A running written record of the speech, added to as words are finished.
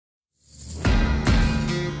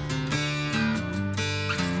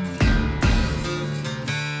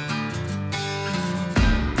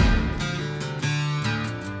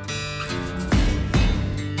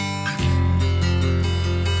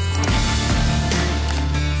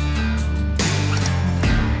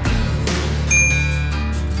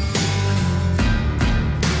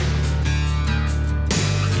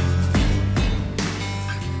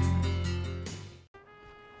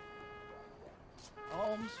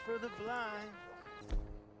for the blind.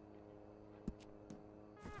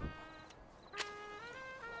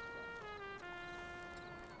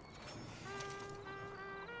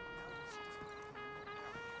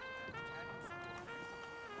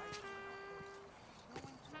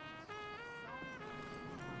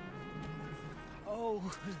 Oh,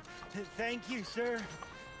 thank you, sir.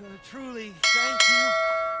 Truly, thank you.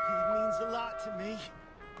 It means a lot to me.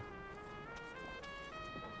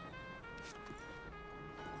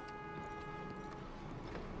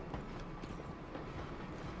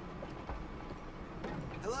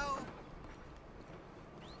 Hello?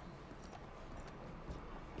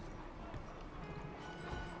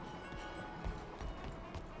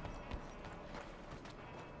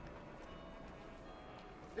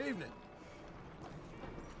 Evening.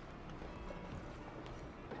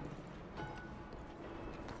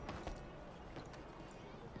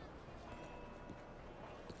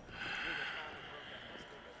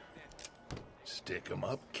 Stick 'em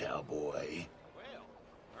up, cowboy. Well,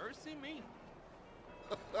 mercy me.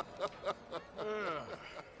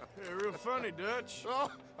 Yeah, real funny, Dutch.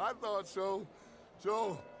 Oh, I thought so.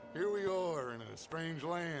 So, here we are in a strange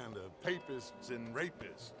land of papists and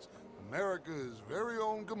rapists. America's very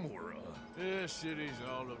own Gomorrah. Yeah, cities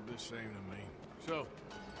all look the same to me. So,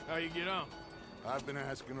 how you get on? I've been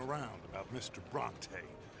asking around about Mr. Bronte.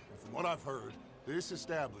 And from what I've heard, this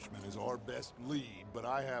establishment is our best lead, but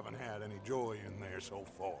I haven't had any joy in there so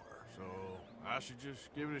far. So, I should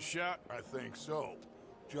just give it a shot? I think so.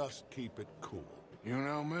 Just keep it cool. You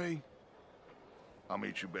know me? I'll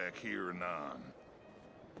meet you back here anon.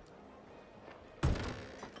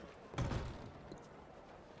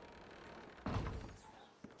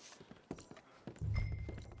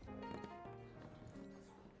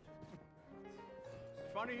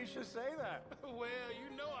 Funny you should say that. Well,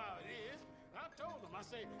 you know how it is. I told them. I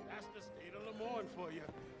say, that's the state of Lemoyne for you.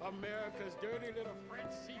 America's dirty little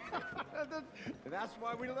French secret. That's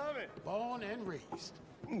why we love it. Born and raised.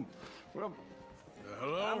 Well,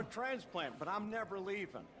 Hello? I'm a transplant, but I'm never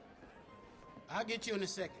leaving. I'll get you in a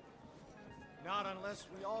second. Not unless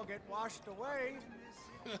we all get washed away.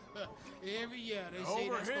 Every year they say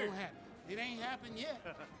Over that's here. gonna happen. It ain't happened yet.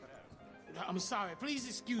 I'm sorry. Please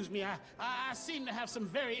excuse me. I seem to have some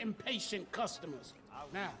very impatient customers.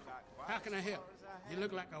 Now, how can I help? You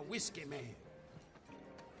look like a whiskey man.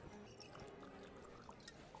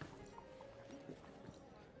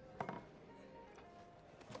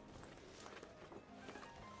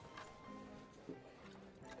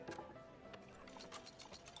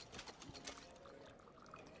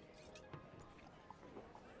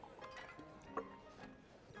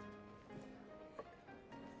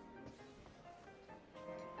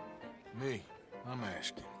 Me. I'm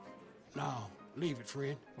asking. No, leave it,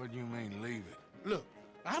 friend. What do you mean, leave it? Look,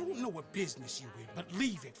 I don't know what business you in, but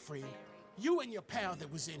leave it, friend. You and your pal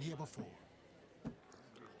that was in here before.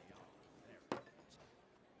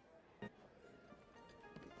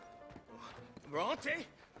 Bronte?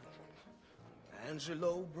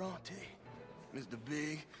 Angelo Bronte. Mr.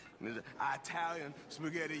 Big, Mr. Italian,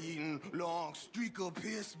 spaghetti-eating, long streaker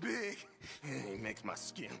piss big. He makes my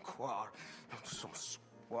skin crawl. Some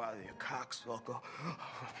swarthy cocksucker.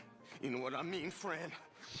 You know what I mean, friend?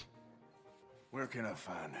 Where can I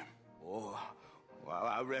find him? Oh, well,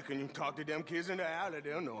 I reckon you talk to them kids in the alley,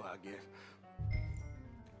 they'll know, I guess.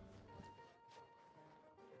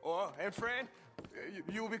 Oh, and friend,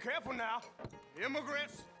 you'll be careful now.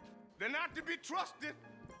 Immigrants, they're not to be trusted.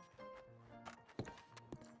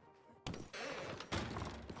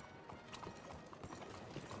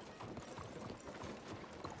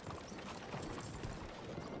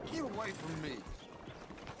 Get away from me.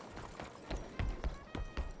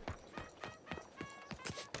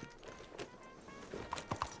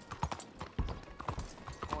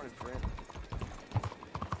 Morning, friend.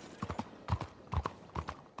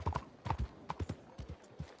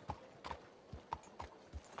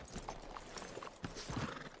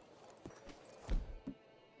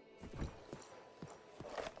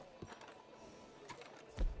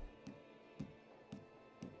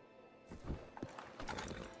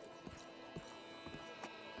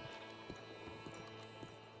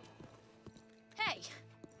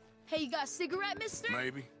 Hey, you got a cigarette, mister?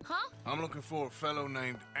 Maybe. Huh? I'm looking for a fellow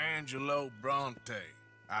named Angelo Bronte.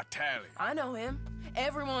 Italian. I know him.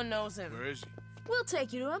 Everyone knows him. Where is he? We'll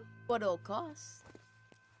take you to him. What it'll cost?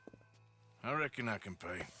 I reckon I can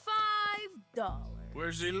pay. $5.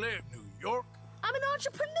 Where's he live? New York? I'm an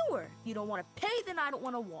entrepreneur. If you don't want to pay, then I don't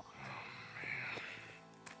want to walk.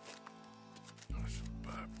 That's a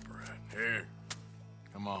bad brat. Here.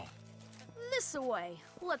 Come on. This away.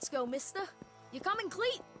 Let's go, mister. You coming,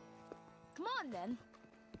 Cleet? Come on, then.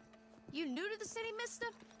 You new to the city, mister?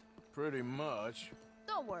 Pretty much.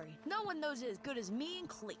 Don't worry. No one knows it as good as me and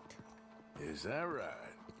Cleet. Is that right?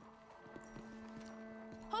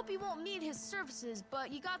 Hope you won't need his services,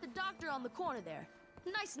 but you got the doctor on the corner there.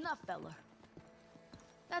 Nice enough, fella.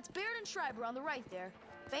 That's Baird and Schreiber on the right there.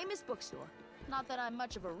 Famous bookstore. Not that I'm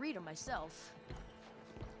much of a reader myself.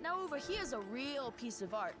 Now over here's a real piece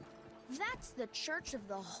of art. That's the Church of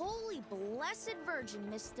the Holy Blessed Virgin,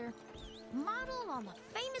 mister. Modeled on the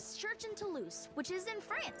famous church in Toulouse, which is in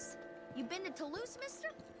France. You been to Toulouse, mister?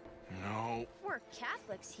 No. We're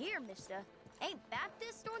Catholics here, mister. Ain't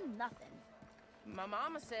Baptist or nothing. My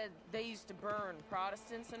mama said they used to burn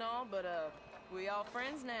Protestants and all, but, we all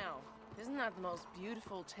friends now. Isn't that the most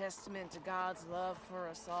beautiful testament to God's love for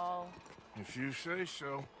us all? If you say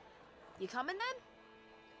so. You coming then?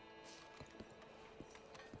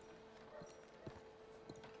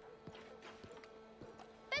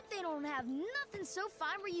 Bet they don't have nothing so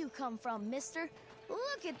fine where you come from, mister.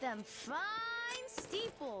 Look at them fine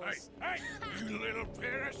steeples. Hey, you little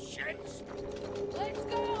pair of shits! Let's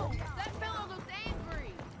go! That fellow looks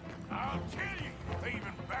angry! I'll tell you, you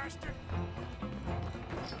thieving bastard!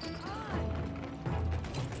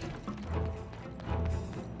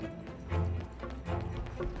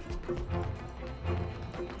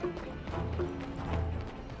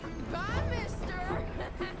 Bye, mister!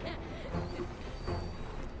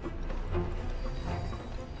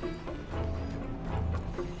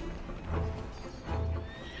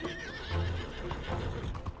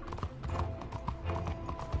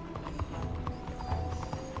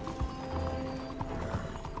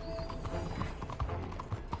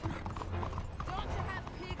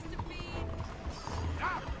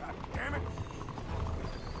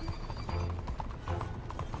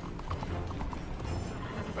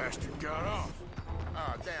 Bastard got off.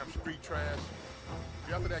 Ah, damn street trash.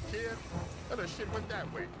 You after that kid? That shit went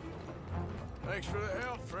that way. Thanks for the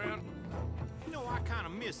help, friend. You know, I kind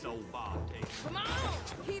of miss old Bob Taylor. Come on!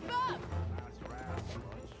 Keep up!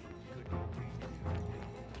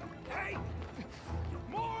 Hey!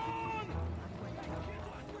 Moron!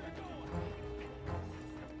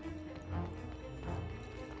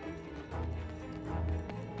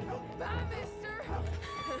 Bye, mister!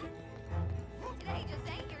 Today just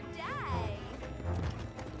ain't your day.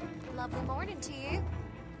 Lovely morning to you.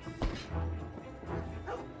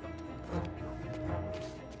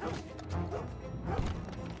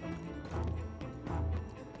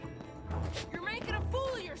 You're making a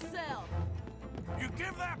fool of yourself! You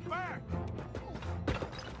give that back!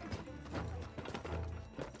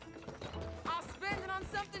 I'll spend it on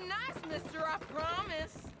something nice, mister, I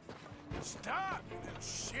promise! Stop, you little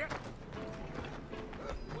shit!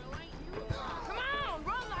 Come on,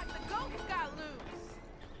 run like the goats got loose!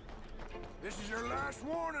 This is your last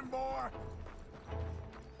warning, boy!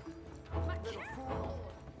 Little fool!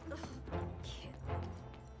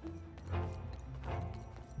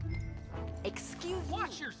 Excuse me.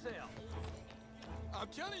 Watch yourself! I'm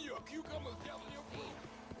telling you, a cucumber's telling you fruit.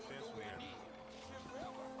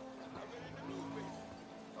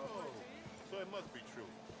 Oh, so it must be true.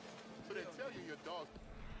 So they tell you your dog's...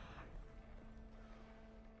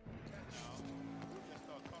 Just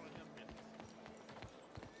start calling him Miss.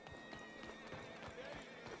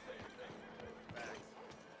 Facts.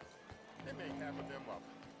 They make half of them up.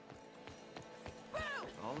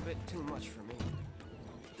 All a bit too much for me.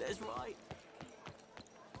 That's right.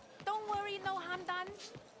 Don't worry, no harm done.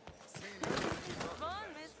 Fun,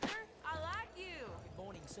 mister! I like you! Good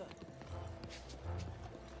morning, sir.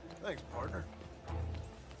 Thanks, partner.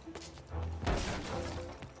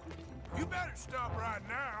 You better stop right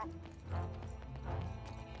now.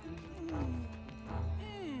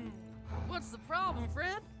 What's the problem,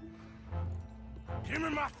 friend? Give me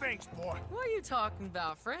my things, boy. What are you talking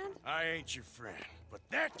about, friend? I ain't your friend, but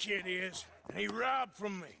that kid is, and he robbed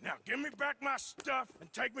from me. Now give me back my stuff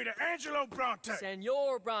and take me to Angelo Bronte.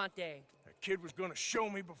 Senor Bronte. That kid was gonna show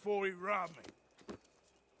me before he robbed me.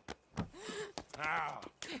 Now,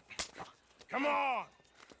 come on.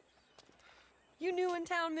 You new in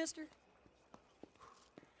town, mister?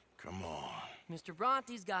 Come on. Mr.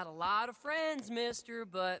 Bronte's got a lot of friends, mister,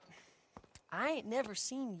 but I ain't never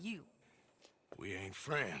seen you. We ain't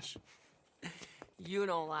friends. You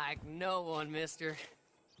don't like no one, mister.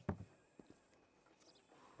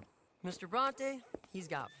 Mr. Bronte, he's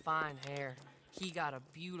got fine hair. He got a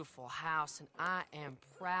beautiful house, and I am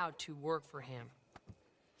proud to work for him.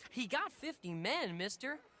 He got 50 men,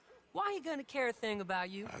 mister. Why he gonna care a thing about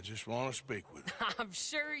you? I just want to speak with him. I'm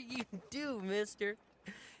sure you do, mister.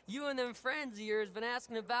 You and them friends of yours been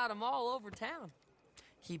asking about him all over town.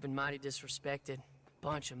 He been mighty disrespected.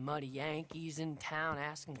 Bunch of muddy Yankees in town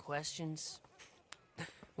asking questions.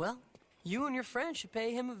 Well, you and your friend should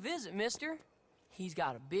pay him a visit, mister. He's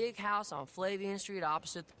got a big house on Flavian Street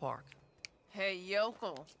opposite the park. Hey,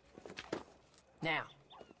 yokel. Now,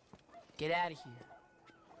 get out of here.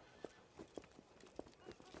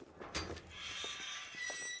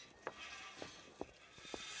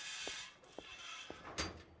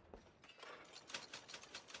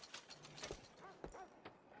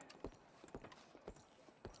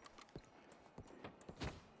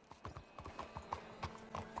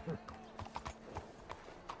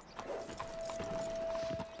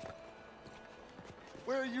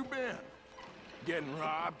 Where you been? Getting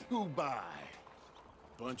robbed? Who by?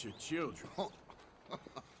 Bunch of children.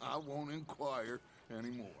 I won't inquire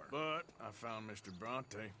anymore. But I found Mr.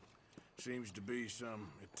 Bronte. Seems to be some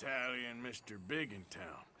Italian Mr. Big in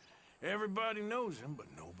town. Everybody knows him, but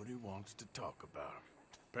nobody wants to talk about him.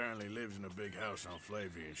 Apparently lives in a big house on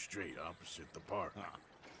Flavian Street opposite the park. Ah,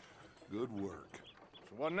 good work. So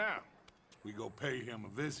what now? We go pay him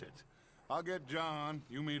a visit. I'll get John,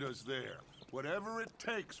 you meet us there. Whatever it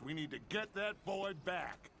takes, we need to get that boy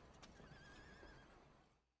back.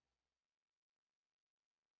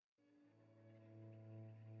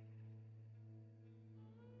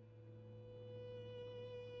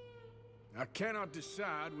 I cannot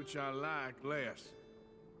decide which I like less.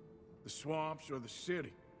 The swamps or the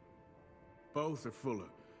city. Both are full of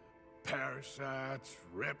parasites,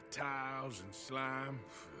 reptiles, and slime.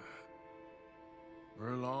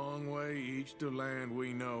 We're a long way east to land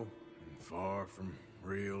we know, and far from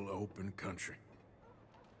real open country.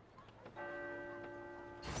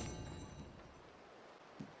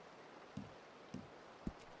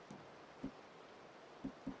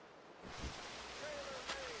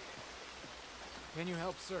 Can you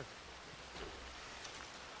help, sir?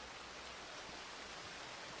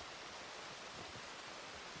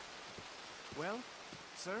 Well,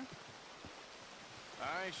 sir?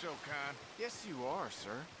 I ain't so kind. Yes, you are, sir.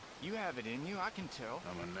 You have it in you, I can tell.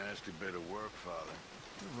 I'm a nasty bit of work, Father.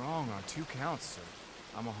 You're wrong on 2 counts, sir.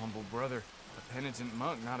 I'm a humble brother, a penitent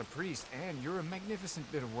monk, not a priest, and you're a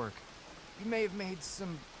magnificent bit of work. You may have made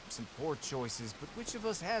some poor choices, but which of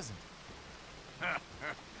us hasn't?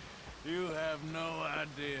 You have no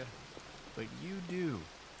idea. But you do.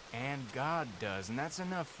 And God does, and that's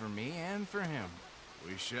enough for me and for him.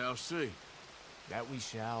 We shall see. That we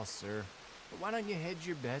shall, sir. But why don't you hedge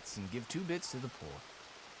your bets and give 2 bits to the poor?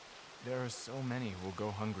 There are so many who will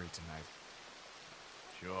go hungry tonight.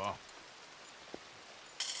 Sure.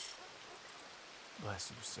 Bless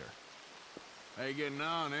you, sir. How you getting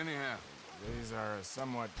on, anyhow? These are a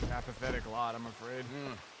somewhat apathetic lot, I'm afraid.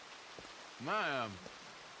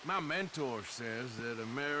 My mentor says that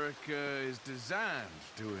America is designed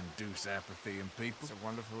to induce apathy in people. It's a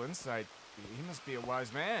wonderful insight. He must be a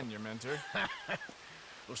wise man, your mentor.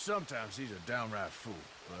 Well, sometimes he's a downright fool,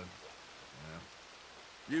 but,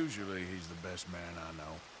 usually he's the best man I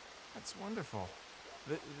know. That's wonderful.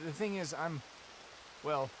 The thing is,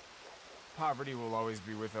 well, poverty will always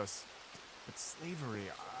be with us. But slavery,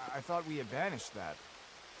 I thought we had banished that.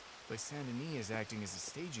 Like Saint-Denis is acting as a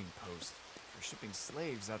staging post for shipping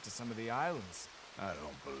slaves out to some of the islands. I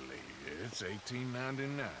don't believe it. It's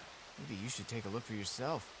 1899. Maybe you should take a look for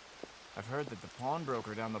yourself. I've heard that the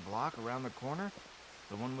pawnbroker down the block around the corner,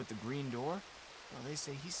 the one with the green door, well, they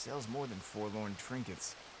say he sells more than forlorn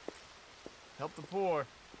trinkets. Help the poor.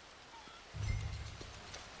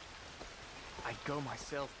 I'd go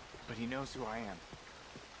myself, but he knows who I am.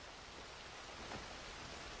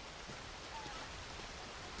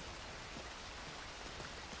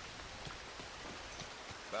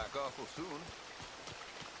 Back awful soon.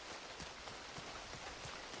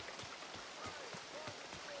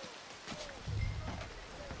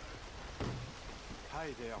 Hi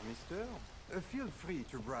there, mister. Feel free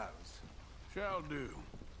to browse. Shall do.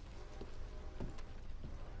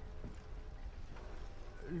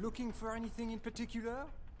 Looking for anything in particular?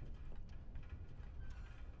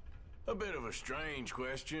 A bit of a strange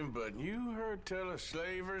question, but you heard tell of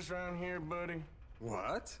slavers around here, buddy?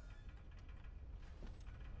 What?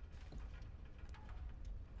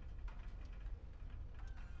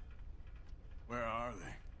 Where are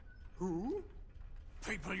they? Who?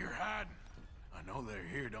 People you're hiding. I know they're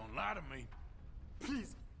here, don't lie to me.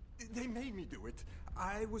 Please, they made me do it.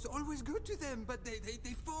 I was always good to them, but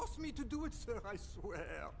they forced me to do it, sir, I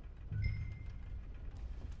swear.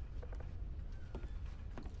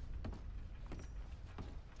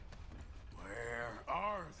 Where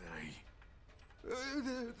are they?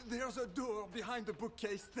 There's a door behind the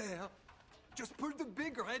bookcase there. Just pull the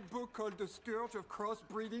big red book called The Scourge of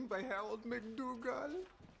Crossbreeding by Harold McDougall.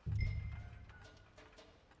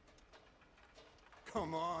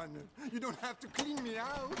 Come on. You don't have to clean me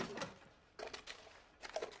out.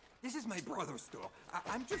 This is my brother's store.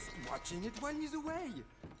 I'm just watching it while he's away.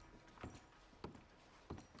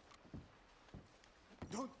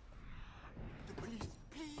 Don't... The police,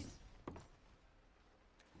 please.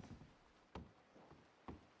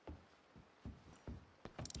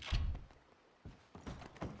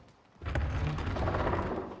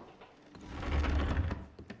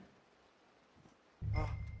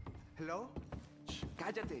 Hello? Shh,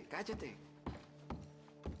 cállate, cállate.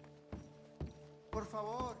 Por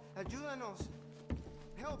favor, ayúdanos.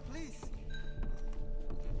 Help, please.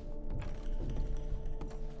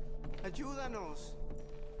 Ayúdanos.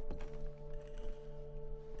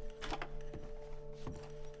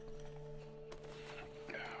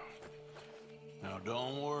 Now,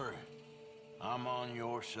 don't worry. I'm on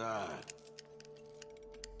your side.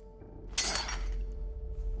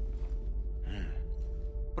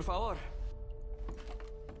 Por favor.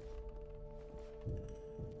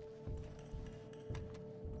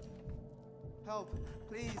 Help,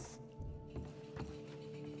 please.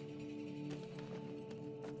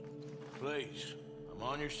 Please, I'm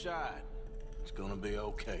on your side. It's gonna be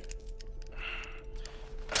okay.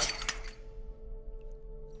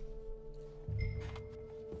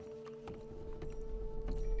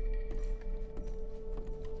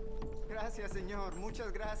 Gracias, señor.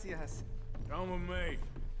 Muchas gracias. Come with me.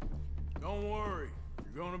 Don't worry.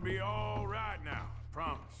 You're gonna be all right now. I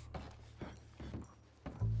promise.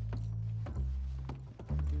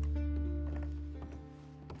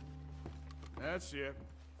 That's it.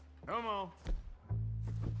 Come on.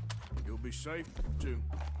 You'll be safe, too.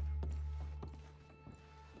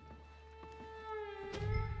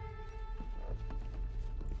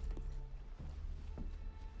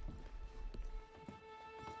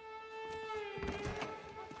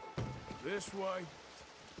 This way.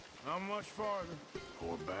 Not much farther.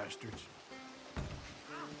 Poor bastards.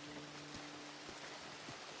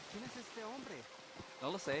 ¿Quién es este hombre?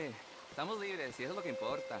 No lo sé. Estamos libres y eso es lo que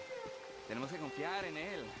importa. Tenemos que confiar en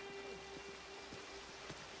él.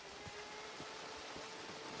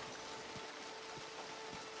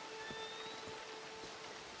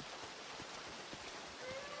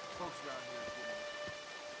 Folks around here is getting...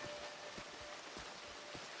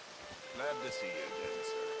 Glad to see you again,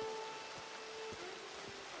 sir.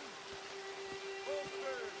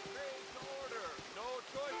 Officers, made to order. No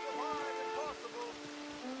choice of hide if possible.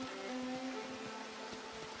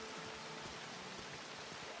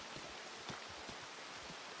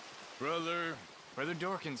 Brother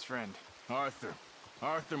Dorkin's friend.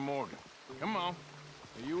 Arthur Morgan. Come on.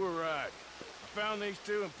 You were right. I found these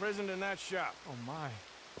two imprisoned in that shop. Oh my.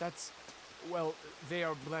 That's... Well, they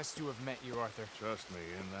are blessed to have met you, Arthur. Trust me,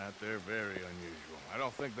 in that they're very unusual. I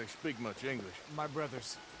don't think they speak much English. My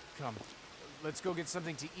brothers, come. Let's go get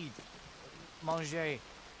something to eat. Manger.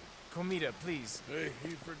 Comida, please. Hey,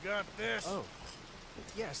 you forgot this? Oh.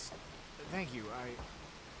 Yes. Thank you.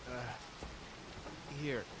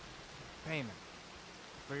 Here. Payment.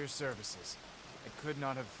 For your services. I could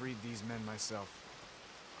not have freed these men myself.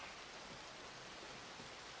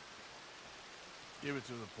 Give it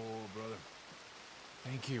to the poor, brother.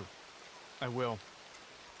 Thank you. I will.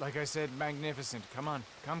 Like I said, magnificent. Come on.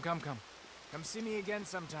 Come. Come see me again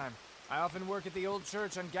sometime. I often work at the old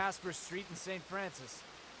church on Gasper Street in St. Francis.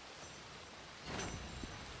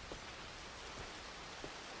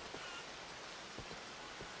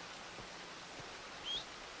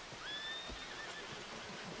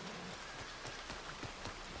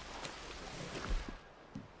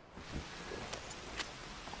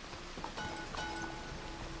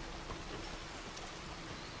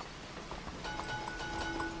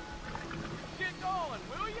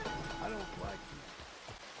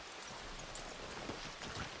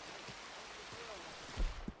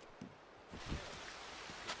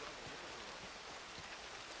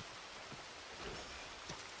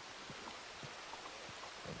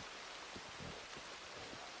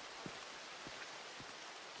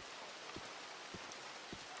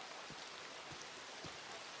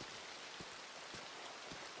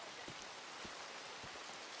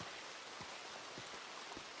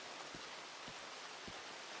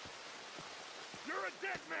 You're a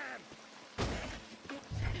dead man!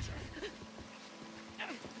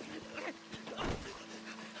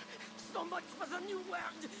 So much for the new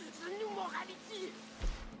world, the new morality!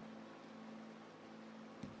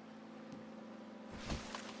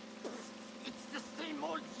 It's the same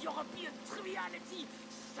old European triviality,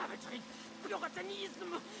 savagery,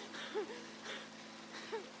 puritanism.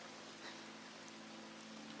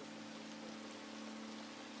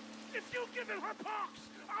 If you give him her pox,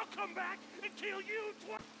 I'll come back and kill you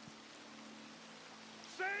twice!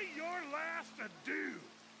 your last adieu.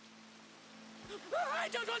 I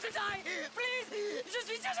don't want to die! Please! Je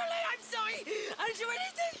suis désolé, I'm sorry! I'll do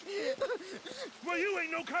anything! Well, you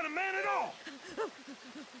ain't no kind of man at all! I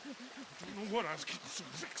don't know what I was getting so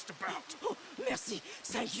vexed about. Oh, merci,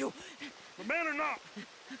 thank you. But man or not,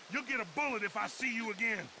 you'll get a bullet if I see you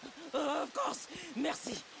again. Of course,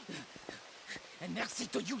 merci. And merci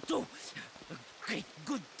to you too. A great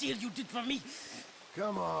good deal you did for me.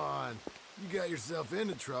 Come on. You got yourself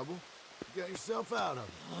into trouble. You got yourself out of it.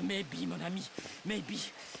 Oh, maybe, mon ami, maybe.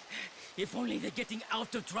 If only the getting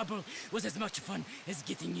out of trouble was as much fun as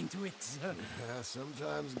getting into it. Yeah,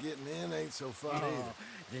 sometimes getting in ain't so fun either.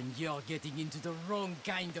 Then you're getting into the wrong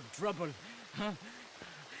kind of trouble, huh?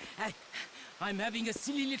 I'm having a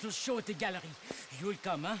silly little show at the gallery. You'll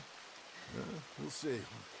come, huh? We'll see.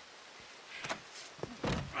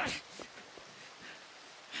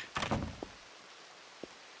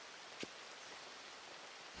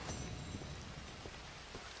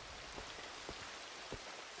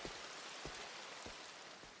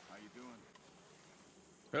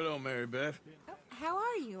 Hello, Mary Beth. How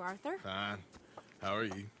are you, Arthur? Fine. How are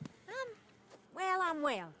you? Well, I'm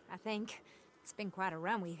well, I think. It's been quite a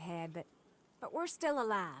run we've had, but we're still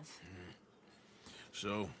alive.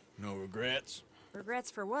 So, no regrets? Regrets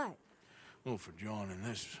for what? Well, for joining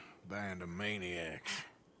this band of maniacs.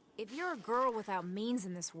 If you're a girl without means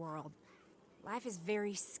in this world, life is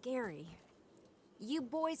very scary. You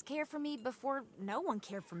boys cared for me before no one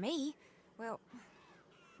cared for me. Well,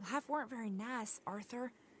 life weren't very nice,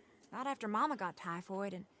 Arthur. Not after Mama got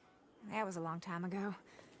typhoid, and that was a long time ago.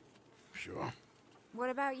 Sure. What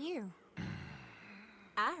about you?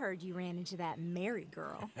 I heard you ran into that Mary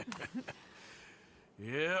girl.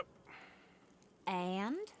 Yep.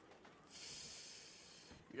 And?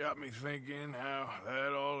 Got me thinking how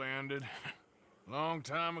that all ended. Long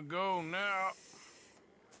time ago now.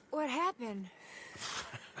 What happened?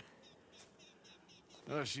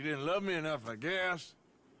 Well, she didn't love me enough, I guess.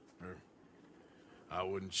 Or I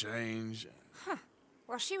wouldn't change. Huh.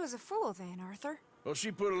 Well, she was a fool then, Arthur. Well,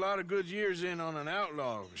 she put a lot of good years in on an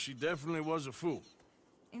outlaw. She definitely was a fool.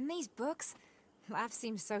 In these books, life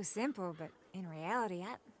seems so simple, but in reality,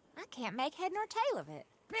 I can't make head nor tail of it.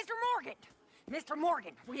 Mr. Morgan! Mr.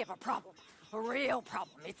 Morgan, we have a problem. A real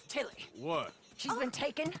problem. It's Tilly. What? She's been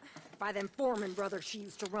taken by them Foreman brothers she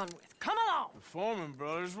used to run with. Come along! The Foreman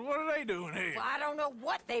brothers? What are they doing here? Well, I don't know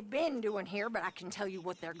what they've been doing here, but I can tell you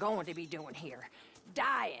what they're going to be doing here.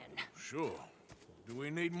 Dying. Sure. Do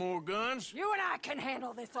we need more guns? You and I can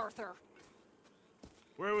handle this, Arthur.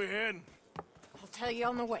 Where are we heading? I'll tell you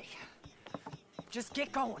on the way. Just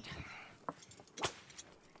get going.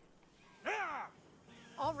 Yeah!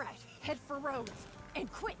 All right, head for Rhodes.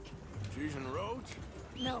 And quick. She's in Rhodes?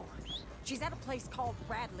 No. She's at a place called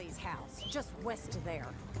Bradley's house, just west of there.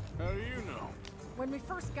 How do you know? When we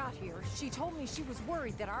first got here, she told me she was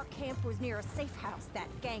worried that our camp was near a safe house that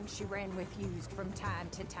gang she ran with used from time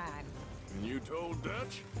to time. And you told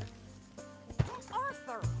Dutch?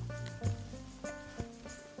 Arthur!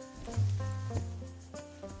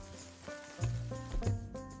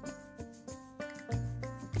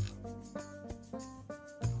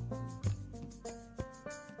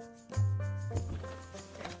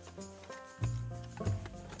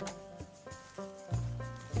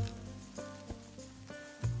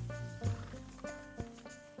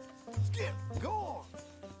 Skip, go on!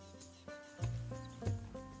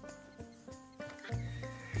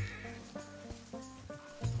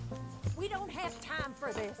 We don't have time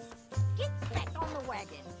for this. Get back on the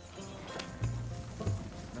wagon.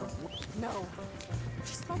 No.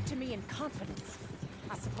 She spoke to me in confidence.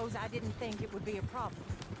 I suppose I didn't think it would be a problem.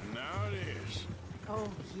 Now it is. Oh,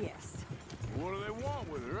 yes. What do they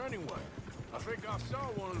want with her anyway? I think I saw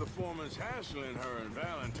one of the foremans hassling her and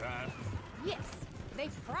Valentine. Yes, they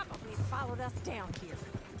probably followed us down here.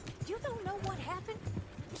 You don't know what happened?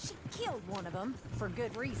 She killed one of them, for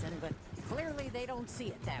good reason, but clearly they don't see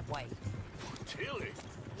it that way. Tilly?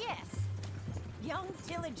 Yes. Young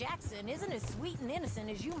Tilly Jackson isn't as sweet and innocent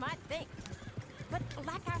as you might think. But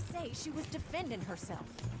like I say, she was defending herself.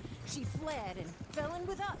 She fled and fell in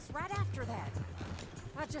with us right after that.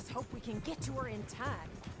 I just hope we can get to her in time.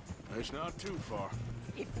 It's not too far.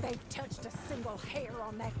 If they've touched a single hair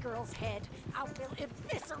on that girl's head, I will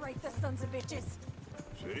eviscerate the sons of bitches.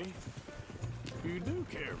 See? You do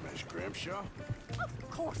care, Miss Grimshaw. Of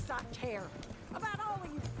course I care. About all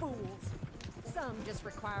of you fools. Some just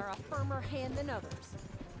require a firmer hand than others.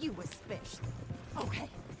 You especially. Okay,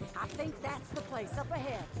 I think that's the place up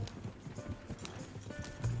ahead.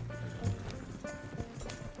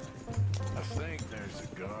 I think there's a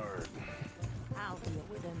guard. I'll deal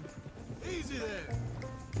with him. Easy there!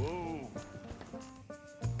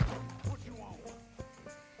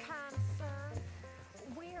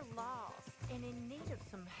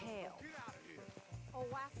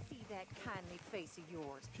 kindly face of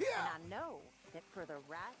yours. Yeah. And I know that for the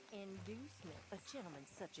right inducement, a gentleman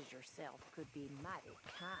such as yourself could be mighty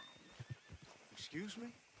kind. Excuse me?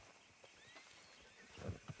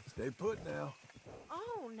 Stay put now.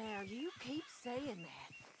 Oh, now you keep saying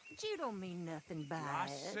that. But you don't mean nothing by I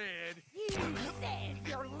it. said... You said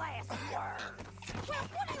your last words. Well,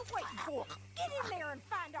 what are you waiting for? Get in there and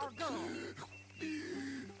find our girl.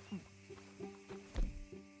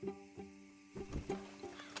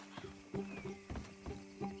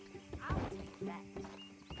 I'll take that.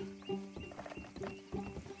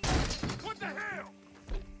 What the hell?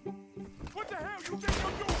 What the hell you think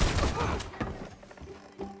you're doing?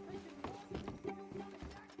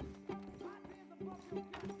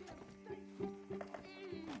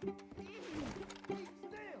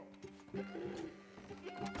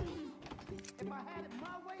 If I had it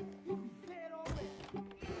my way, you'd be dead already.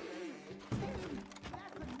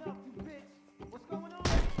 That's enough, you bitch. What's going on?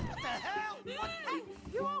 What the hell? What? Hey,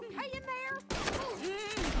 you okay in there?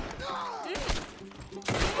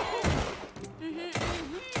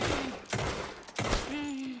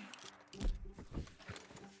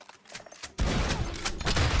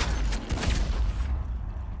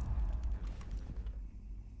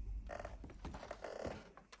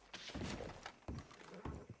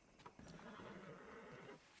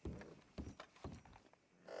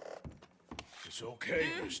 It's okay,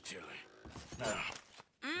 Miss Tilly. Now,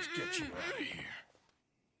 let's get you out of here.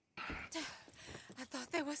 I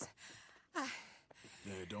thought there was...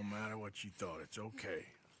 Yeah, it don't matter what you thought. It's okay.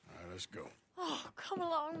 All right, let's go. Oh, come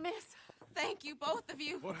along, miss. Thank you, both of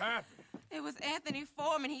you. What happened? It was Anthony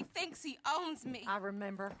Foreman. He thinks he owns me. I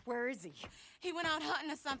remember. Where is he? He went out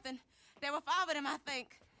hunting or something. There were 5 of them, I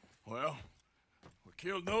think. Well, we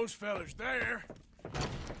killed those fellas there.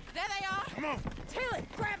 There they are. Come on. Tilly,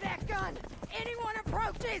 grab that gun. Anyone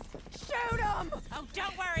approaches, shoot them. Oh,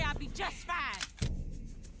 don't worry. I'll be just fine.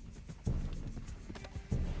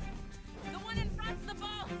 The one in front's the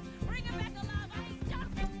boss. Bring him back alive. I ain't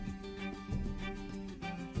stopping.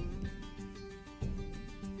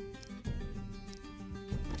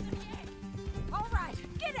 All right,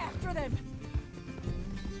 get after them.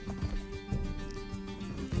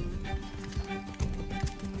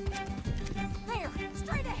 There,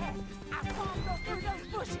 straight ahead. I saw him go through those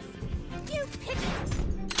bushes. You pick it.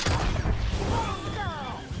 Oh,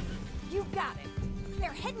 girl. You got it.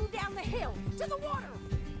 They're heading down the hill to the water.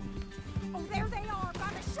 Oh, there they are by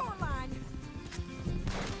the shoreline.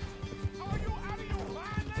 Are you out of your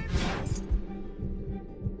mind, lady?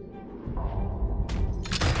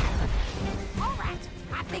 All right,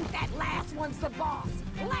 I think that last one's the boss.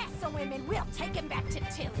 Lasso him and we'll take him back to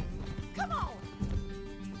Tilly. Come on.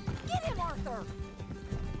 Get him, Arthur.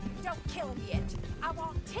 Don't kill him yet. I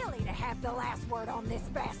want Tilly to have the last word on this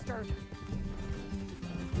bastard.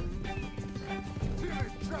 Tilly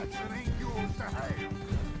Jackson ain't yours to have.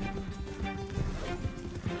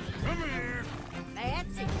 Come here.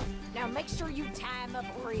 That's it. Now make sure you tie him up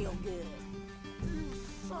real good. You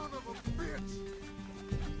son of a bitch!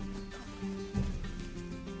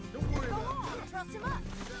 Don't worry Go about on, truss him up.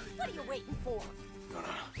 What are you waiting for?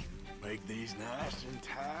 Gonna make these nice and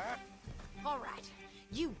tight. All right,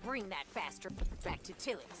 you bring that bastard back to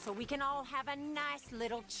Tilly so we can all have a nice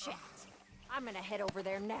little chat. I'm gonna head over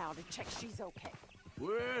there now to check she's okay.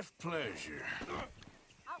 With pleasure.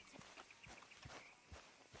 I'll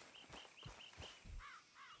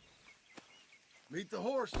Meet the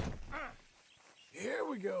horse. Here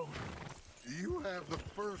we go. Do you have the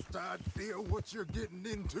first idea what you're getting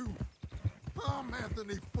into? I'm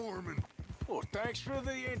Anthony Foreman. Well, thanks for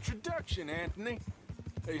the introduction, Anthony.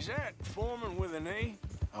 Is that Foreman with an E?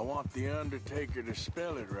 I want the Undertaker to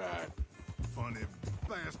spell it right. Funny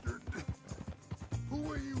bastard.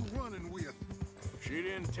 Who are you running with? She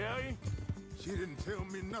didn't tell you? She didn't tell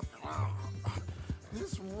me nothing.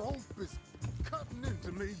 This rope is cutting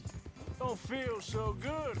into me. Don't feel so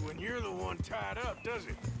good when you're the one tied up, does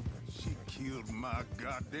it? She killed my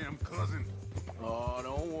goddamn cousin. Oh,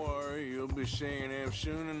 don't worry. You'll be seeing him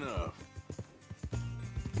soon enough.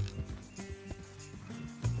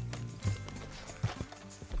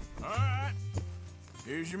 All right.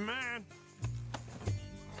 Here's your man.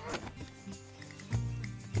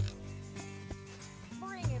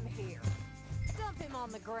 bring him here. Dump him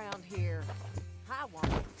on the ground here. I want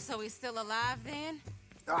him. So he's still alive then?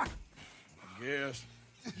 I guess.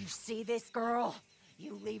 You see this girl?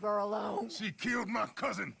 You leave her alone. She killed my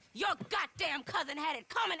cousin. Your goddamn cousin had it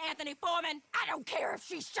coming, Anthony Foreman. I don't care if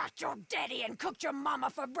she shot your daddy and cooked your mama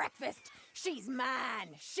for breakfast. She's mine.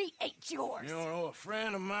 She ate yours. You know, a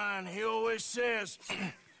friend of mine, he always says,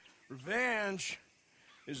 revenge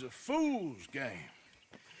is a fool's game.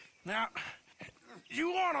 Now,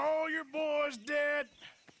 you want all your boys dead?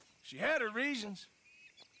 She had her reasons.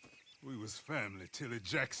 We was family, Tilly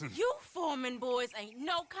Jackson. You Foreman boys ain't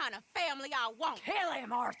no kind of family I want. Kill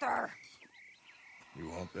him, Arthur! You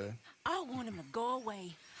want that? I want him to go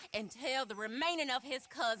away and tell the remaining of his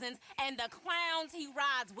cousins and the clowns he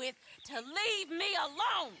rides with to leave me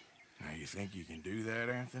alone. Now, you think you can do that,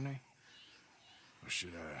 Anthony? Or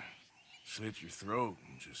should I slit your throat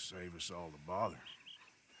and just save us all the bother?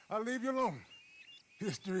 I'll leave you alone.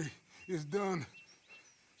 History is done.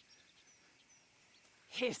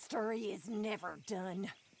 History is never done.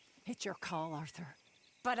 It's your call, Arthur.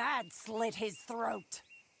 But I'd slit his throat.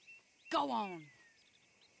 Go on.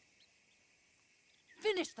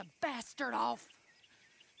 Finish the bastard off.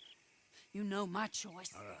 You know my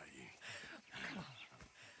choice. All right, Come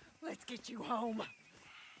on. Let's get you home.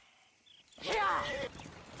 Yeah!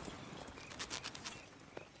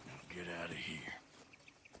 Now get out of here.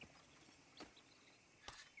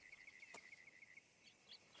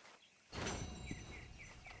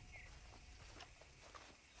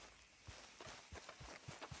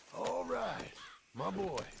 All right, my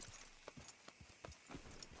boy.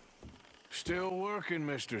 Still working,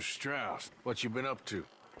 Mr. Strauss. What you been up to?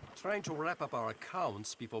 Trying to wrap up our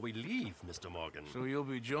accounts before we leave, Mr. Morgan. So you'll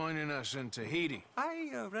be joining us in Tahiti?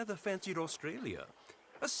 I rather fancied Australia.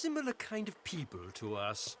 A similar kind of people to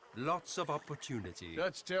us. Lots of opportunity.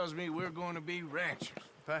 Dutch tells me we're going to be ranchers.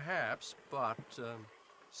 Perhaps, but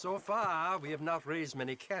so far we have not raised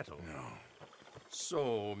many cattle. No.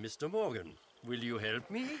 So, Mr. Morgan, will you help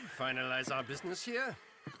me finalize our business here?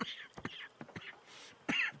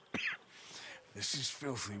 This is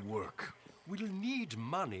filthy work. We'll need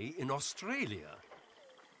money in Australia.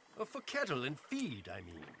 For cattle and feed, I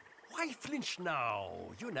mean. Why flinch now?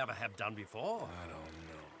 You never have done before. I don't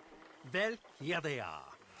know. Well, here they are.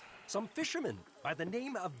 Some fishermen by the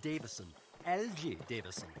name of Davison, L.J.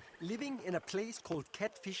 Davison, living in a place called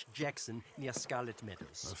Catfish Jackson near Scarlet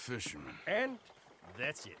Meadows. A fisherman. And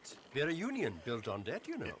that's it. We're a union built on that,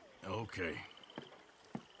 you know. Okay.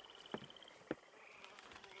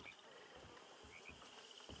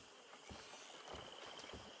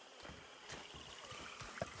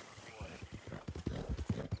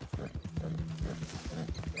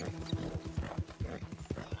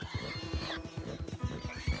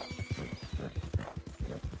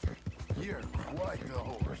 You're quite the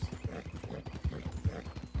horse.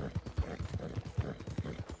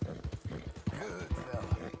 Good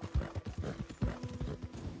fella.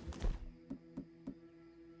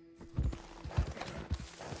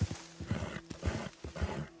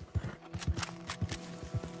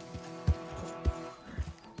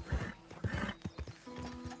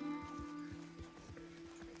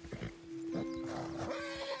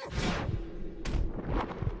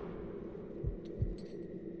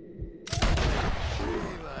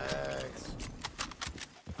 Relax.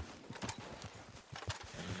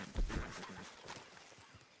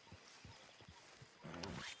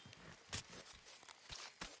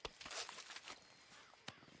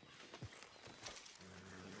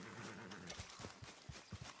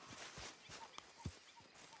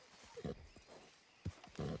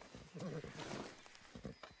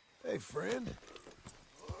 Hey, friend.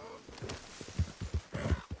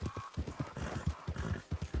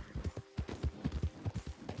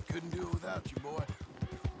 Couldn't do it without you, boy.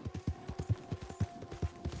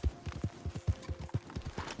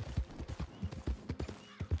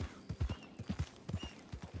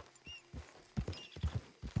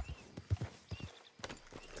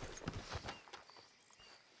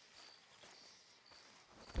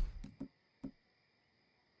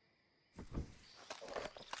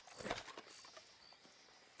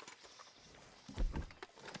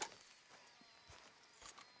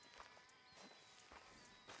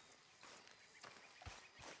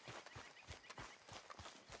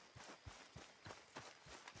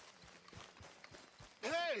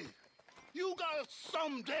 Hey, you got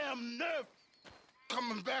some damn nerve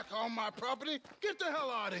coming back on my property? Get the hell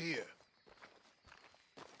out of here.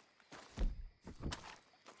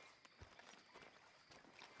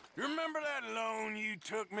 You remember that loan you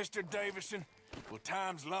took, Mr. Davison? Well,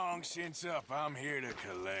 time's long since up. I'm here to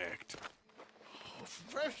collect.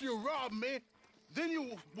 First you rob me, then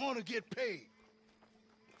you want to get paid.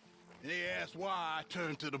 They ask why I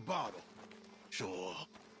turned to the bottle. Sure,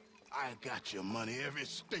 I got your money, every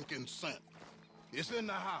stinking cent. It's in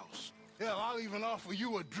the house. Hell, I'll even offer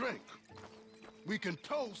you a drink. We can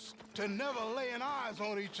toast to never laying eyes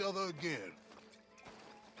on each other again.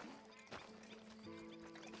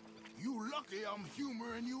 You lucky I'm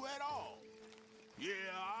humoring you at all. Yeah,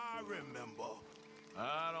 I remember.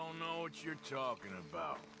 I don't know what you're talking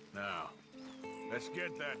about. Now, let's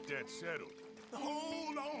get that debt settled.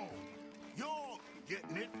 Hold on. You're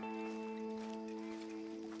getting it.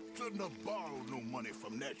 Shouldn't have borrowed no money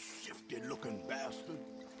from that shifty-looking bastard.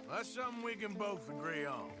 That's something we can both agree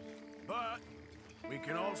on. But we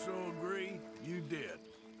can also agree you did.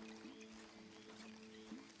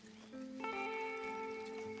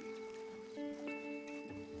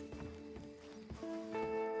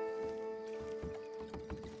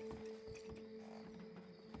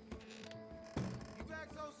 You back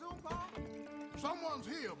so soon, Paul? Someone's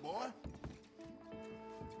here, boy.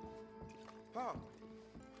 Paul,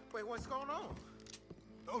 wait, what's going on?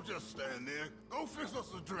 Don't just stand there. Go fix us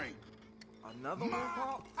a drink. Another one,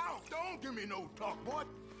 Paul? House, don't give me no talk, boy.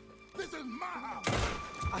 This is my house.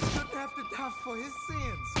 I shouldn't have to die for his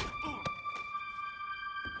sins.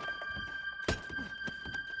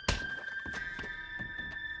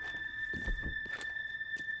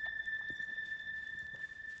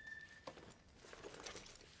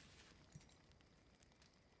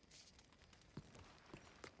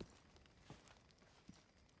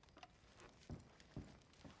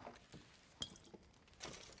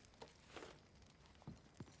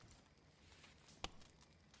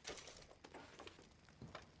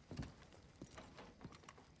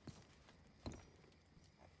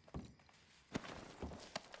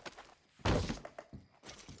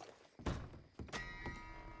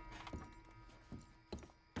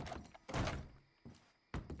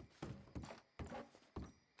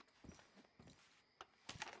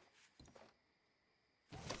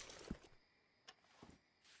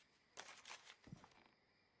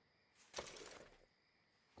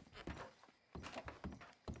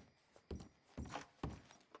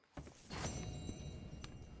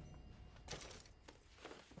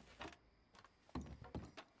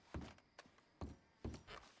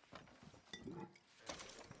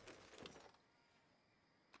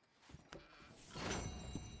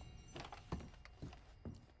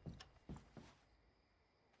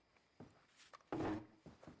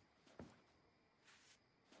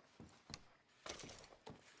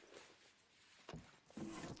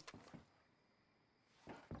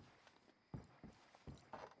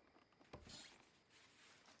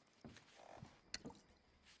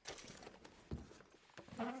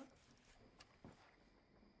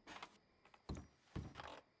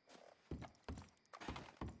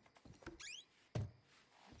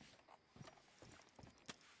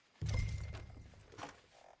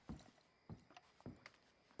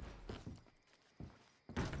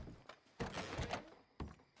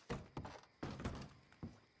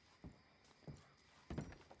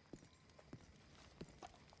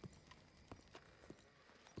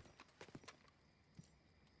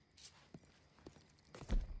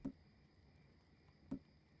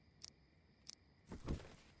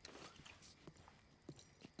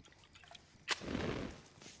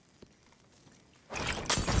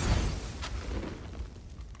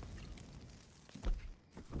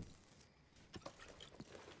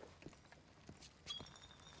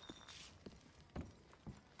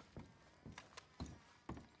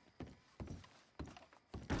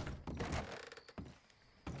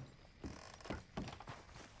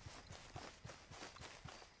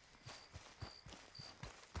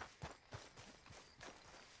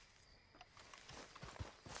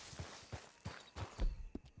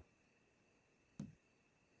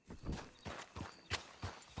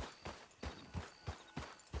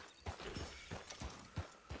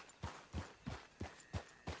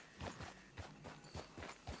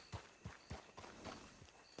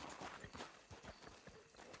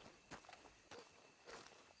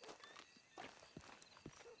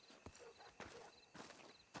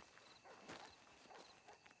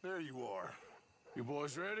 There you are. You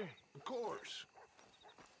boys ready? Of course.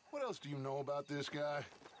 What else do you know about this guy?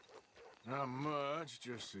 Not much,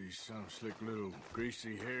 just he's some slick little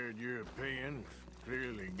greasy-haired European who's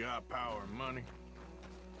clearly got power and money.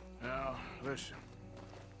 Now, listen.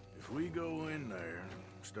 If we go in there and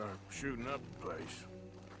start shooting up the place,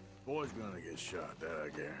 boy's gonna get shot, that I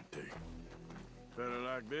guarantee. Fella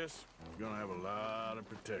like this is gonna have a lot of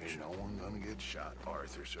protection. Ain't no one gonna get shot,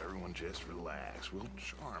 Arthur, so everyone just relax. We'll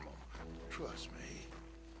charm them. Trust me.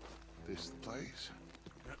 This the place?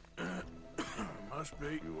 Must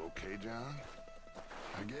be. You okay, John?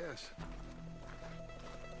 I guess.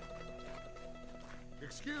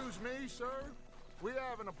 Excuse me, sir. We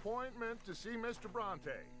have an appointment to see Mr.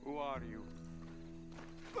 Bronte. Who are you?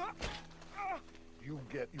 You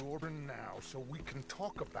get your turn now so we can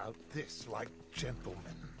talk about this like gentlemen.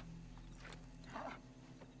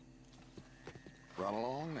 Run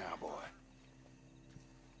along now, boy.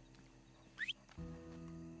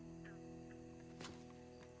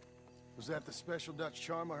 Was that the special Dutch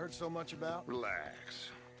charm I heard so much about?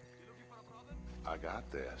 Relax. I got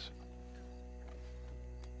this.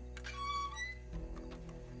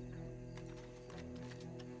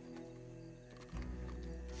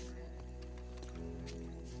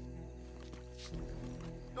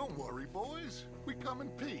 Don't worry, boys. We come in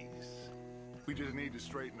peace. We just need to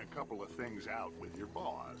straighten a couple of things out with your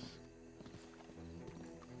boss.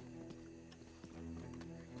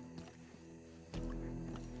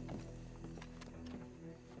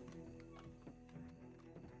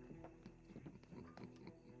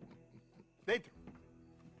 Dentro.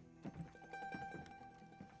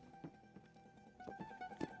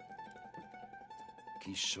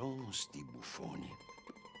 Chi sono sti buffoni?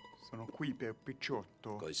 Sono qui per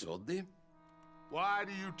Picciotto. Coi soldi? Why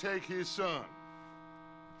do you take his son?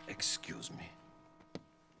 Excuse me.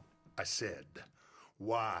 I said,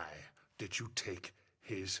 why did you take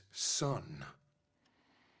his son?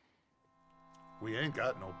 We ain't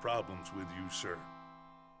got no problems with you, sir.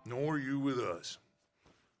 Nor you with us.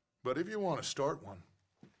 But if you want to start one,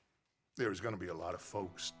 there's gonna be a lot of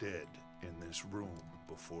folks dead in this room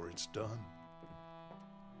before it's done.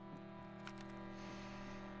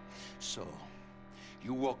 So,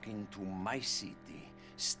 you walk into my city,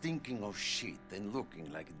 stinking of shit and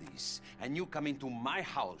looking like this, and you come into my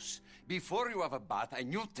house before you have a bath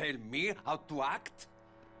and you tell me how to act?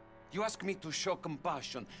 You ask me to show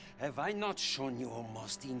compassion. Have I not shown you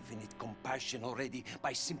almost infinite compassion already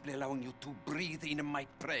by simply allowing you to breathe in my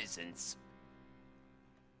presence?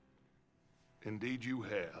 Indeed you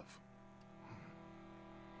have.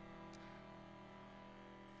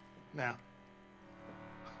 Now,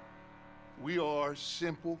 we are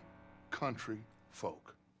simple country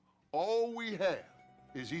folk. All we have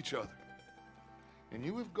is each other. And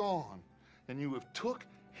you have gone and you have took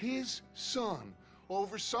his son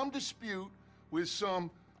over some dispute with some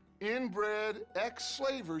inbred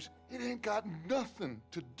ex-slavers. It ain't got nothing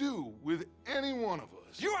to do with any one of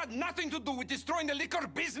us. You had nothing to do with destroying the liquor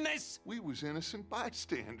business! We was innocent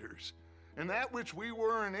bystanders. And that which we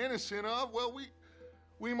weren't innocent of, well,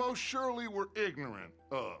 we most surely were ignorant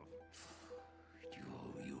of.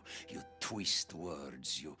 You twist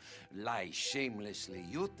words, you lie shamelessly.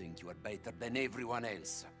 You think you are better than everyone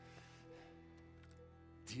else.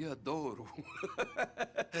 Ti adoro.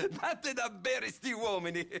 Date davvero sti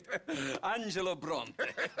uomini. Angelo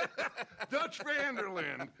Bronte. Dutch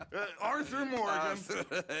Vanderland. Arthur Morgan.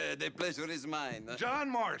 The pleasure is mine. John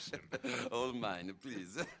Marston. All mine,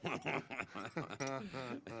 please.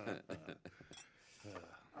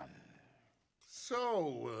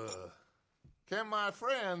 So, can my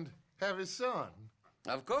friend have his son?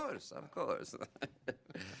 Of course, of course.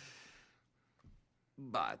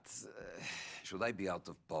 But, should I be out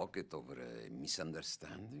of pocket over a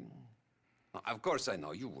misunderstanding? Of course I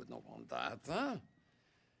know you would not want that, huh?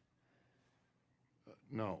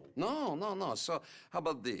 No. No. So, how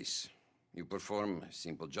about this? You perform a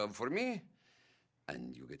simple job for me,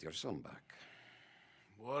 and you get your son back.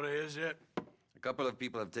 What is it? A couple of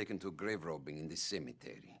people have taken to grave robbing in this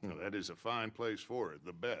cemetery. Well, that is a fine place for it,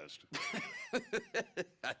 the best.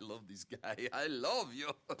 I love this guy. I love you.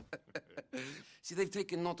 See, they've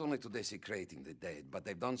taken not only to desecrating the dead, but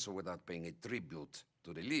they've done so without paying a tribute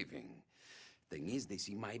to the living. Thing is, they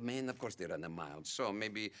see my men, of course they run a mile. So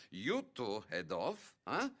maybe you two head off,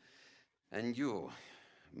 huh? And you,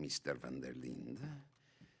 Mr. Van der Linde,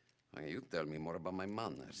 you tell me more about my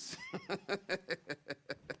manners.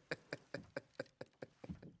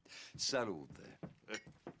 Salute.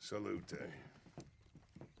 Salute.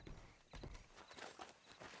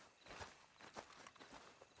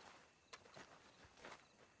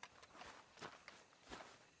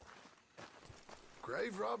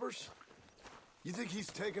 Grave robbers? You think he's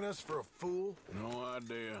taking us for a fool? No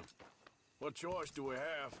idea. What choice do we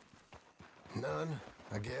have? None,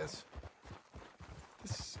 I guess.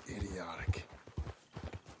 This is idiotic.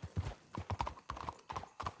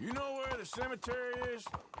 You know where the cemetery is?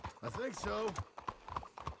 I think so.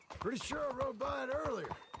 Pretty sure I rode by it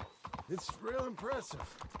earlier. It's real impressive.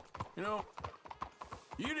 You know,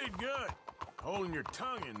 you did good holding your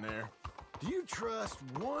tongue in there. Do you trust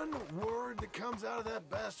one word that comes out of that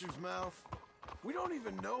bastard's mouth? We don't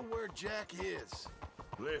even know where Jack is.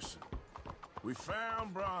 Listen, we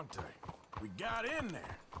found Bronte. We got in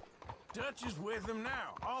there. Dutch is with him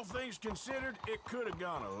now. All things considered, it could have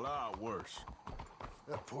gone a lot worse.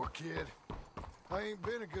 That poor kid. I ain't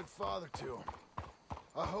been a good father to him.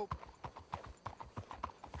 I hope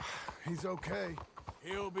he's okay.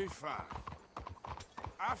 He'll be fine.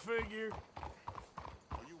 I figured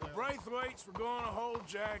the Braithwaites were going to hold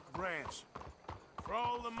Jack ransom for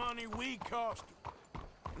all the money we cost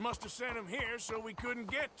him. must have sent him here so we couldn't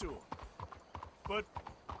get to him. But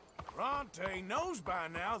Bronte knows by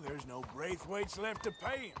now there's no Braithwaites left to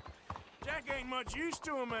pay him. Jack ain't much use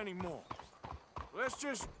to him anymore. Let's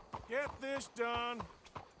just get this done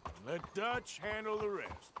and let Dutch handle the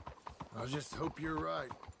rest. I just hope you're right.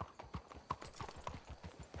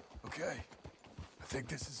 Okay, I think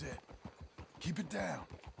this is it. Keep it down.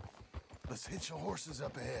 Let's hitch the horses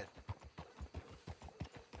up ahead.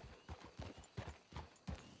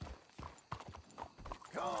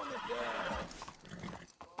 Calm it down.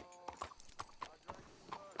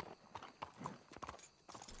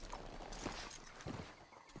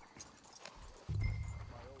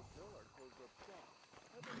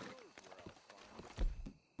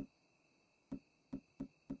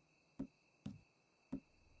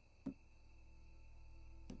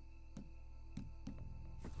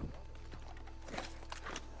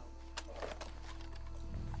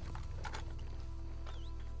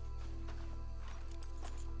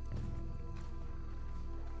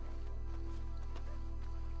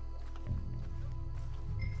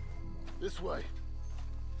 This way.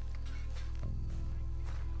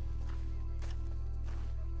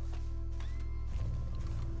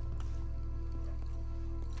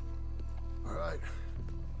 All right.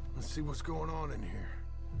 Let's see what's going on in here.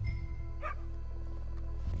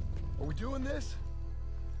 Are we doing this?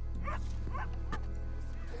 Damn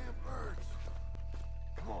birds.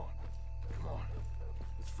 Come on. Come on.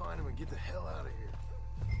 Let's find them and get the hell out of here.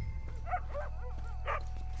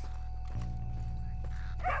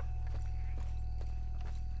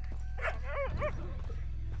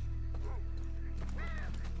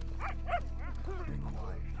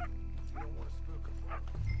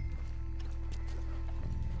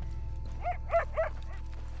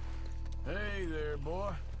 Hey there,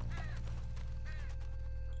 boy.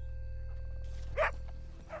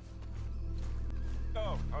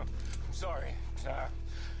 Oh, I'm sorry. I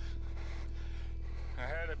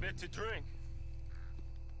had a bit to drink.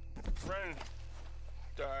 A friend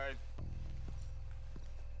died.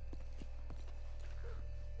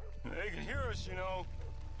 They can hear us, you know.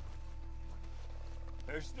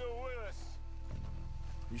 They're still with us.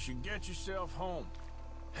 You should get yourself home.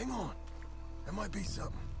 Hang on. There might be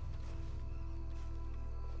something.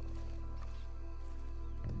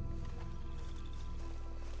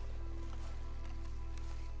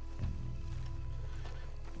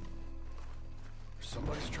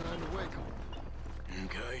 Somebody's trying to wake them.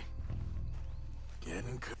 Okay. Get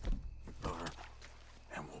in cover,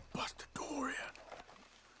 and we'll bust the door in.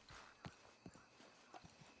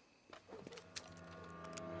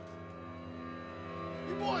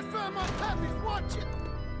 You boys found my puppies, watch it!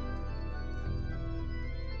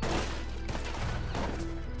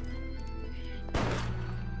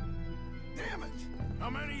 Damn it! How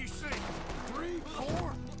many you see? 3,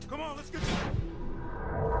 4? Come on, let's get...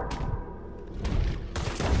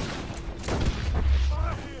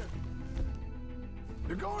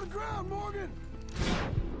 They're going to ground, Morgan!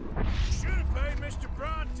 Should have paid Mr.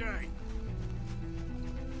 Bronte.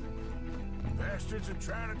 Bastards are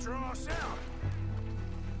trying to draw us out.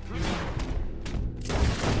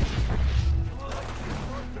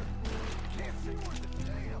 Can't see worth a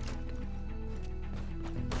damn.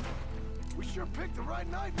 We sure picked the right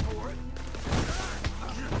night for it.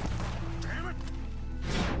 Damn it!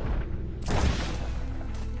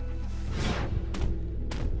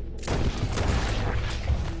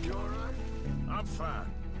 You all right? I'm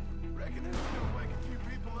fine. Reckon this is gonna wake a few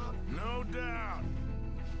people up? No doubt.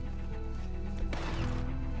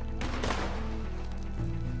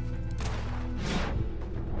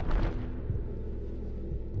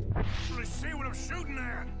 Let's see what I'm shooting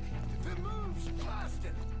at. If it moves, blast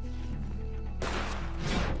it.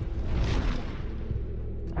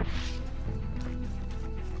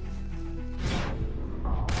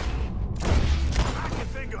 I can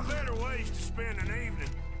think of better ways to spend an evening.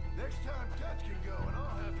 Next time Dutch can go and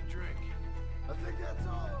I'll have a drink. I think that's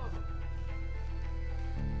all of them.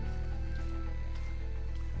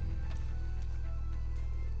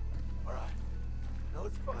 All right. Now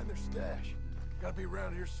let's find their stash. Gotta be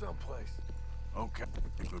around here someplace. Okay,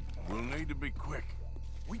 but we'll need to be quick.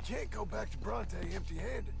 We can't go back to Bronte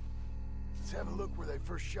empty-handed. Let's have a look where they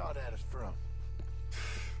first shot at us from.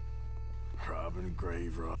 Robbing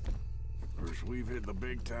grave robbers. We've hit the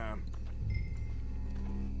big time.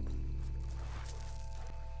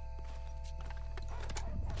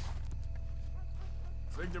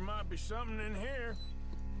 Think there might be something in here.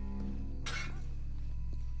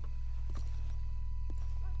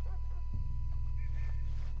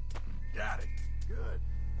 Got it. Good.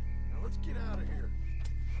 Now let's get out of here.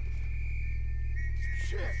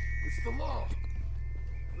 Shit, it's the law.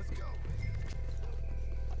 Let's go.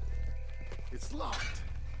 It's locked.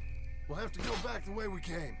 We'll have to go back the way we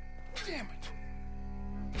came. Damn it.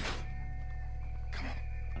 Come on.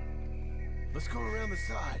 Let's go around the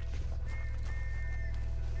side.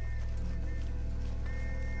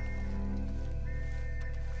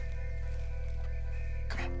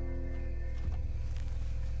 Come on.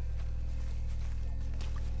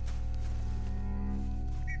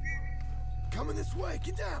 Coming this way.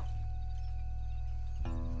 Get down.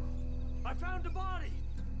 I found a body!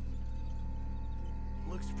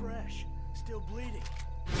 Looks fresh. Still bleeding.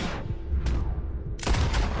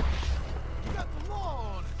 We got the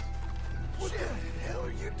law on us. What the hell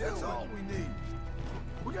are you doing? That's all we need.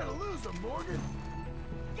 We gotta lose him, Morgan.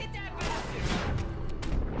 Get that bastard!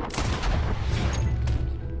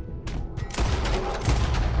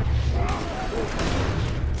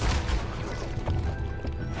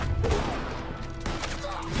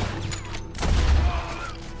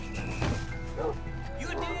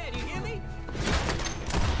 You're dead, you hear me?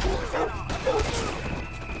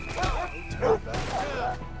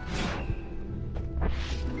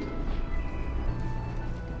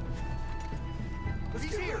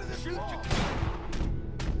 He's here. Shoot.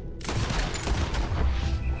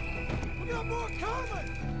 We got more coming.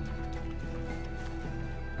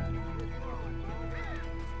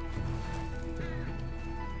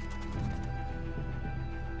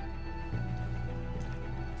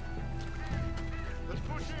 Let's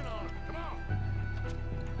push in on him. Come on.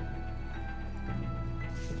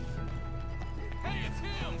 Hey, it's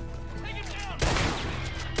him! Take him down!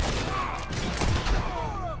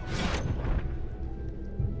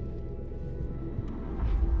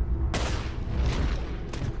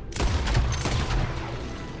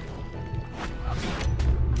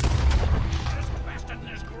 This bastard in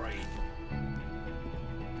his grave!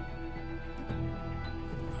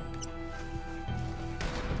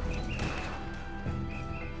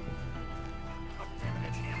 Oh, damn it,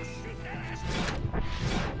 it's him! Shoot that ass!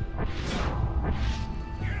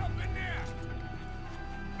 Get up in there!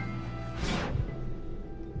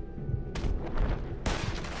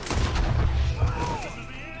 This is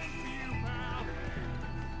the end for you, pal!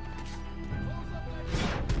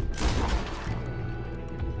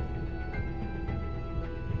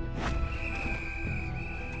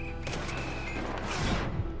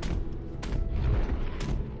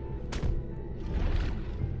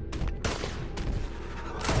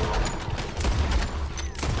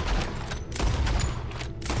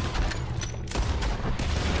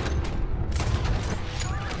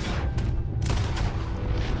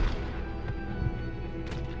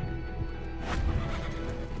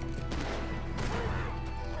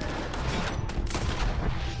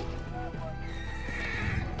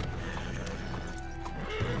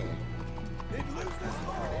 Need to lose this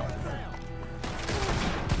law.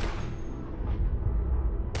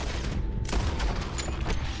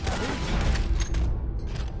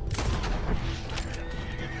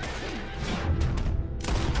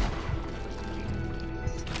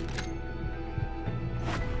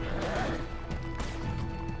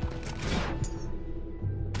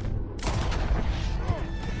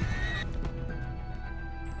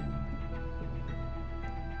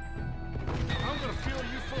 I'm gonna fill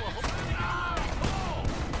you full of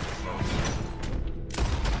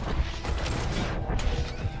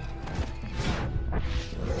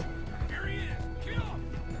Here he is! Kill him!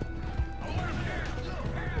 Hold him there!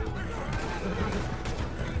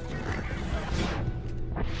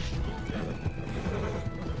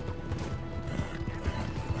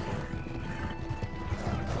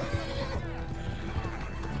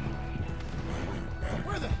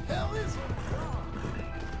 Where the hell is he?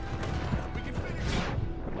 We can finish.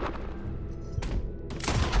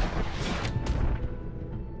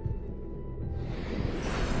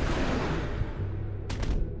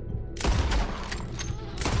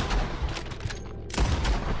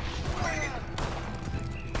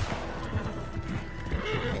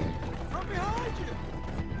 From behind you!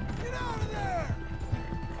 Get out of there!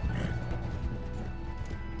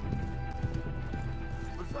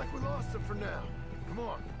 Looks like we lost him for now. Come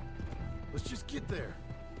on. Let's just get there.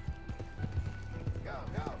 Go,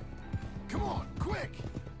 go! Come on, quick!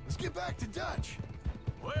 Let's get back to Dutch.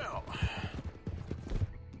 Well,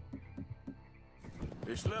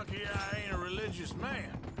 it's lucky I ain't a religious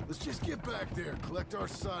man. Let's just get back there, collect our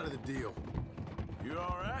side of the deal. You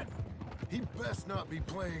all right? He'd best not be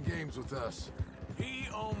playing games with us. He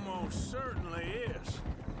almost certainly is.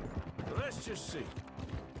 So let's just see.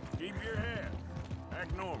 Keep your head.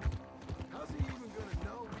 Act normal. How's he even gonna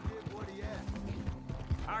know we did what he asked?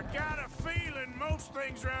 I got a feeling most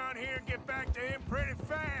things around here get back to him pretty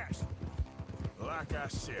fast. like I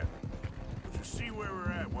said, we'll just see where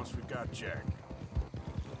we're at once we got Jack.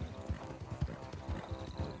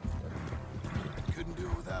 Couldn't do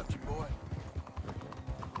it without you, boy.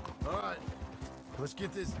 All right, let's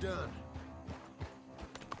get this done.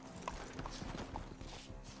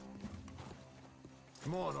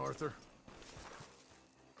 Come on, Arthur.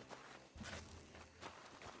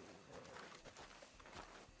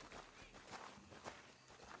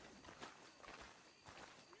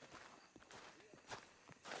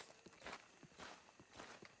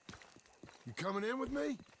 You coming in with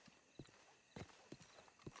me?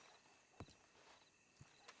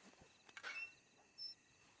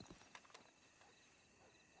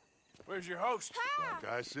 Where's your host?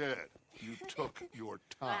 Like I said, you took your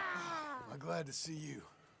time. I'm glad to see you.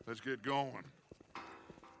 Let's get going.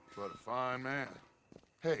 What a fine man.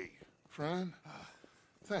 Hey, friend,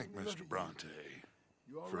 thank Mr. Bronte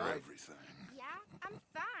for everything. Yeah, I'm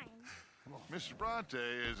fine. Mr. Bronte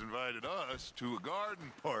has invited us to a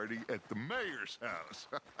garden party at the mayor's house.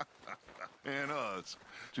 And us,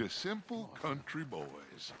 just simple country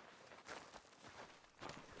boys.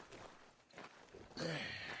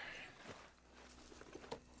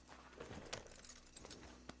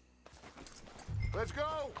 Let's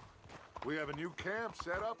go! We have a new camp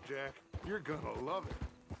set up, Jack. You're gonna love it.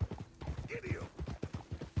 Giddy up.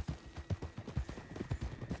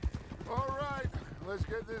 All right, let's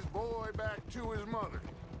get this boy back to his mother.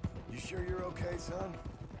 You sure you're okay, son?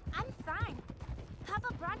 I'm fine.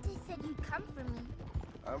 Papa Bronte said you'd come for me.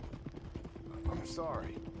 I'm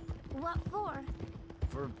sorry. What for?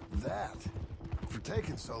 For that. For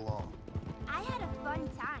taking so long. I had a fun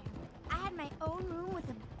time. I had my own room with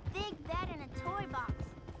a big bed and a toy box.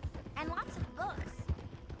 And lots of books.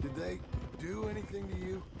 Did they do anything to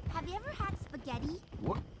you? Have you ever had spaghetti?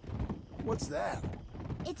 What's that?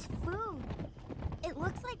 It's food. It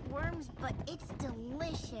looks like worms, but it's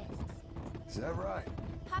delicious. Is that right?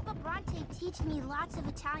 Papa Bronte teach me lots of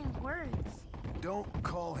Italian words. Don't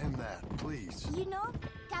call him that, please. You know,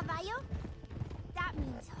 caballo? That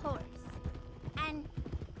means horse. And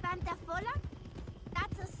pantafola?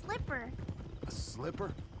 That's a slipper. A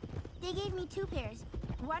slipper? They gave me 2 pairs.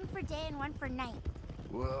 One for day and one for night.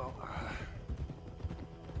 Well,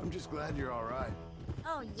 I'm just glad you're all right.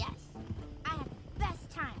 Oh, yes. I had the best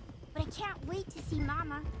time. But I can't wait to see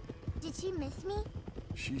Mama. Did she miss me?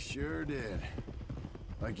 She sure did.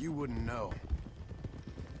 Like you wouldn't know.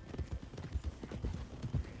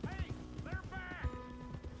 Hey, they're back!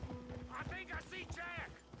 I think I see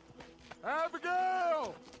Jack!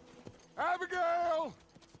 Abigail! Abigail!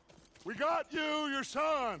 We got you, your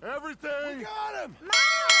son, everything. We got him! Mom!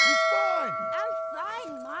 He's fine! I'm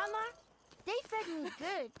fine, Mama. They fed me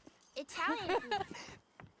good. Italian food.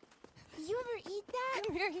 You ever eat that?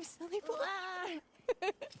 Come here, you silly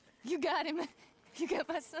boy. You got him. You got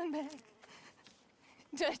my son back.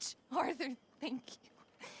 Dutch, Arthur, thank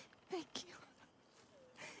you. Thank you.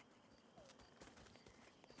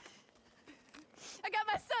 I got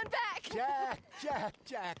my son back!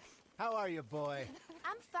 Jack. How are you, boy?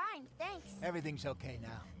 I'm fine, thanks. Everything's okay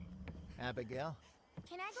now. Abigail?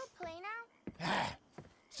 Can I go play now?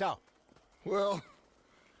 So? Well,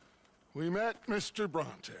 we met Mr.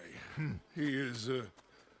 Bronte. He is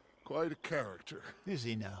quite a character. Is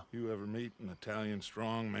he now? You ever meet an Italian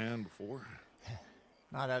strong man before?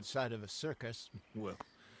 Not outside of a circus. Well,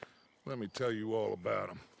 let me tell you all about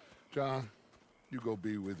him. John, you go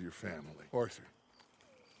be with your family. Arthur,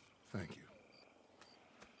 thank you.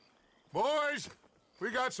 Boys, we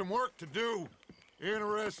got some work to do.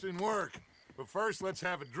 Interesting work. But first, let's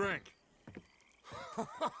have a drink.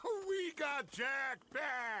 We got Jack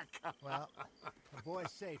back! Well, the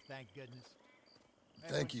boy's safe, thank goodness.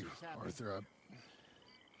 Thank you, Arthur.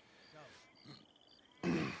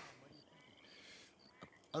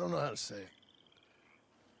 I don't know how to say it.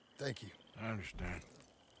 Thank you. I understand.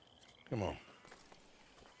 Come on.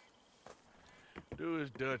 Do as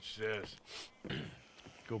Dutch says.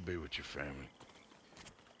 Go be with your family.